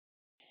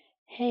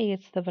Hey,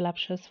 it's the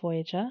voluptuous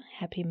Voyager.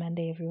 Happy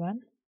Monday,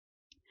 everyone.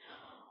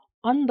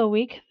 On the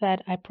week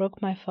that I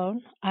broke my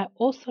phone, I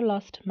also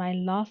lost my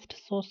last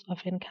source of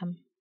income.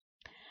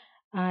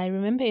 I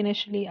remember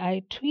initially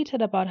I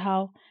tweeted about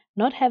how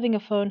not having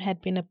a phone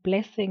had been a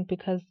blessing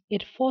because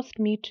it forced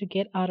me to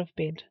get out of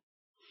bed.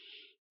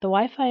 The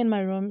Wi Fi in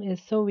my room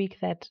is so weak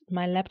that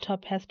my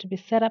laptop has to be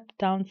set up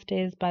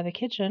downstairs by the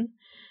kitchen,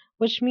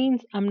 which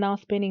means I'm now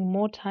spending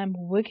more time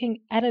working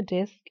at a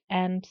desk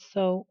and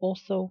so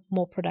also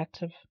more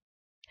productive.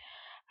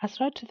 I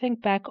started to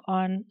think back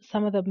on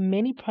some of the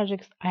many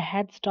projects I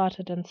had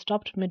started and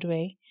stopped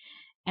midway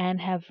and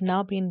have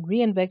now been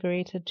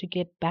reinvigorated to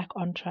get back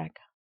on track.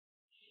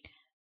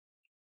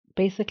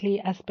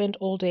 Basically, I spent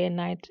all day and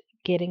night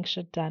getting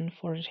shit done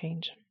for a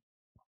change.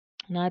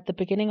 Now, at the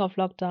beginning of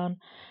lockdown,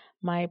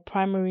 my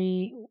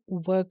primary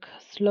work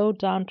slowed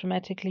down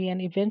dramatically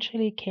and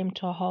eventually came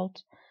to a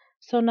halt.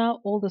 So now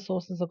all the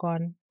sources are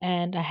gone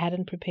and I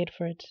hadn't prepared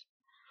for it.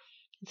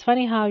 It's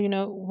funny how,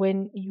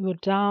 when you're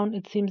down,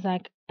 it seems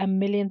like a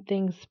million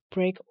things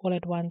break all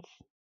at once.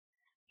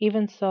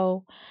 Even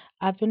so,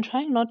 I've been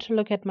trying not to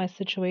look at my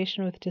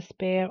situation with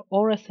despair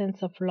or a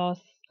sense of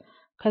loss,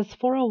 because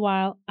for a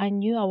while I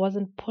knew I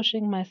wasn't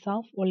pushing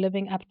myself or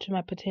living up to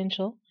my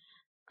potential,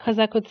 because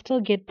I could still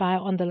get by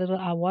on the little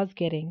I was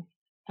getting.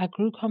 I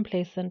grew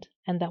complacent,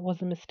 and that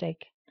was a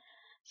mistake.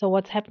 So,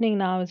 what's happening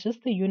now is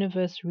just the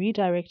universe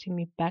redirecting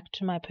me back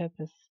to my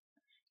purpose.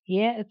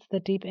 Yeah, it's the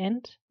deep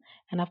end,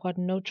 and I've got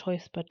no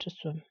choice but to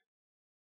swim.